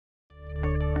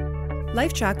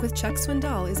Life Track with Chuck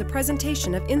Swindoll is a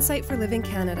presentation of Insight for Living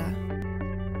Canada.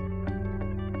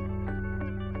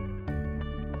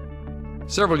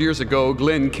 Several years ago,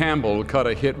 Glenn Campbell cut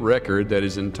a hit record that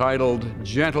is entitled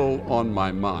 "Gentle on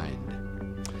My Mind."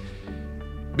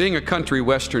 Being a country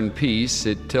western piece,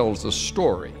 it tells a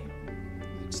story.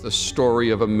 It's the story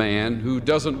of a man who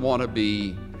doesn't want to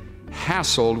be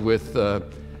hassled with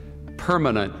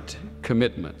permanent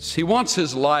commitments. He wants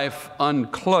his life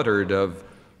uncluttered of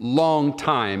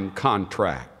long-time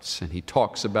contracts, and he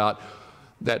talks about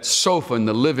that sofa in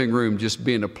the living room just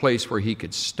being a place where he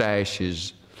could stash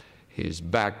his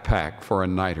backpack for a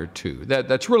night or two.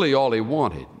 That's really all he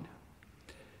wanted.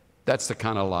 That's the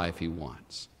kind of life he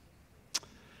wants.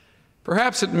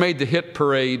 Perhaps it made the hit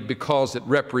parade because it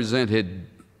represented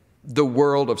the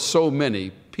world of so many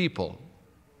people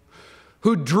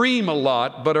who dream a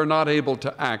lot but are not able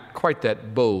to act quite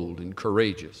that bold and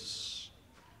courageous.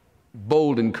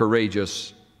 Bold and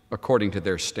courageous according to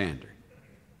their standard.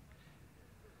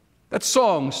 That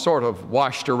song sort of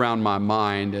washed around my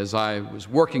mind as I was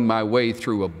working my way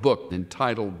through a book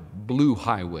entitled Blue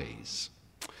Highways.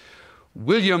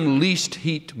 William Least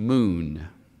Heat Moon,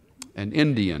 an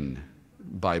Indian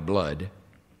by blood,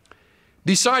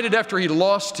 decided after he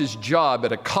lost his job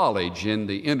at a college in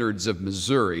the innards of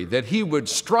Missouri that he would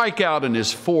strike out in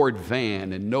his Ford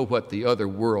van and know what the other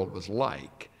world was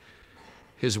like.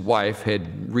 His wife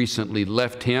had recently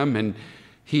left him, and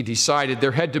he decided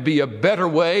there had to be a better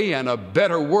way and a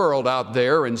better world out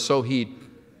there, and so he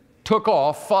took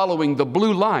off following the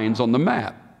blue lines on the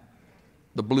map,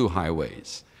 the blue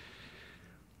highways.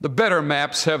 The better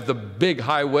maps have the big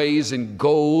highways in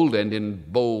gold and in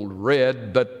bold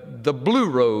red, but the blue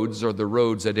roads are the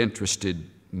roads that interested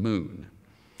Moon.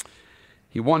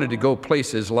 He wanted to go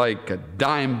places like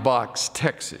Dime Box,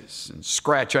 Texas, and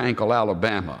Scratch Ankle,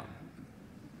 Alabama,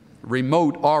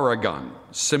 remote Oregon,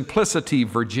 Simplicity,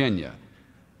 Virginia,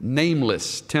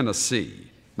 Nameless,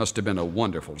 Tennessee. Must have been a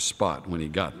wonderful spot when he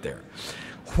got there.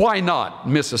 Why not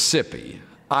Mississippi?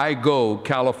 Igo,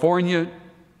 California,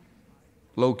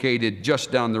 located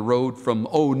just down the road from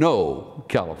Oh No,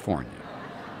 California.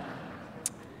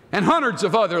 And hundreds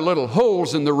of other little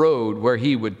holes in the road where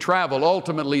he would travel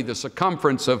ultimately the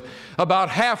circumference of about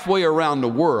halfway around the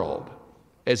world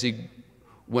as he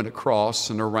went across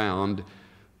and around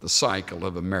the cycle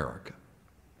of America.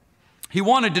 He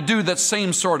wanted to do that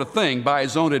same sort of thing. By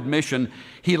his own admission,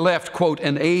 he left, quote,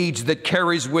 an age that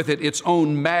carries with it its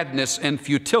own madness and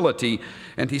futility,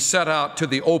 and he set out to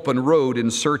the open road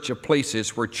in search of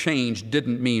places where change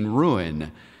didn't mean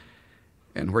ruin,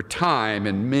 and where time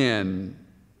and men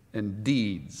and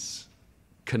deeds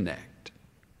connect.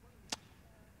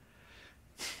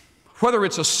 Whether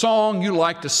it's a song you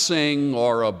like to sing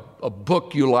or a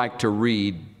book you like to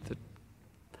read,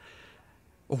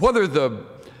 whether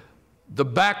the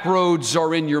back roads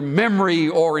are in your memory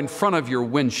or in front of your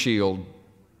windshield,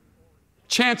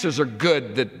 chances are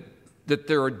good that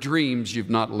there are dreams you've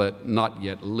not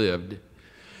yet lived.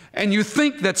 And you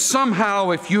think that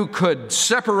somehow if you could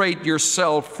separate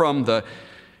yourself from the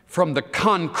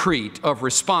concrete of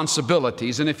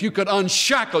responsibilities, and if you could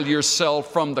unshackle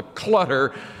yourself from the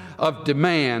clutter of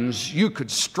demands, you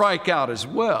could strike out as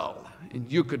well.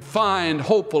 And you could find,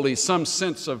 hopefully, some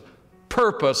sense of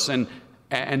purpose and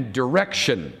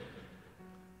direction.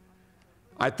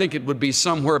 I think it would be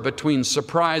somewhere between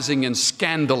surprising and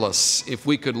scandalous if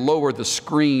we could lower the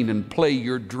screen and play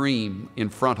your dream in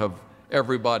front of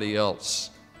everybody else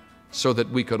so that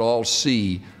we could all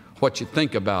see what you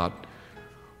think about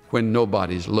when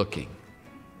nobody's looking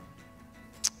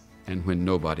and when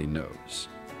nobody knows.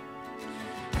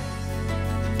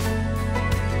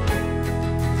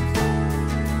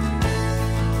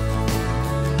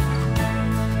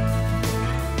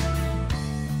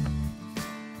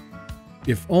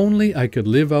 If only I could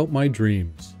live out my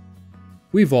dreams.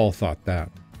 We've all thought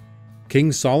that.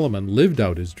 King Solomon lived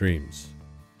out his dreams.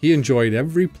 He enjoyed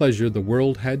every pleasure the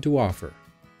world had to offer,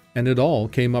 and it all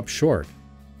came up short.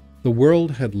 The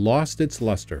world had lost its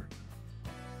luster.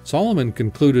 Solomon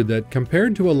concluded that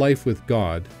compared to a life with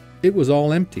God, it was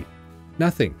all empty,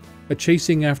 nothing, a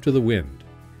chasing after the wind.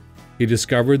 He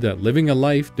discovered that living a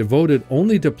life devoted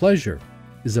only to pleasure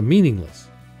is a meaningless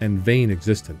and vain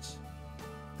existence.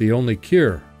 The only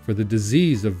cure for the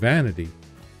disease of vanity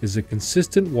is a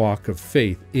consistent walk of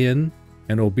faith in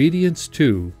and obedience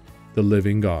to the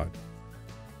living God.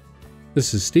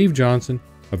 This is Steve Johnson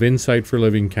of Insight for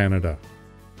Living Canada.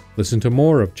 Listen to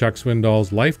more of Chuck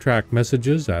Swindoll's Life Track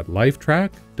messages at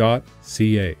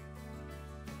lifetrack.ca.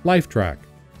 Life Track,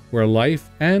 where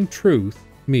life and truth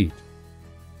meet.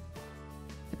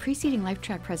 preceding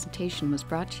LifeTrack presentation was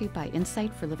brought to you by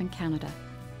Insight for Living Canada.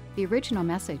 The original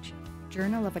message,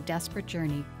 Journal of a Desperate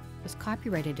Journey, was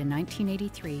copyrighted in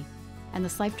 1983, and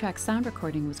this LifeTrack sound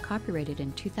recording was copyrighted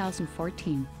in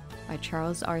 2014 by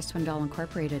Charles R. Swindoll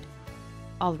Incorporated.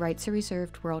 All rights are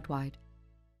reserved worldwide.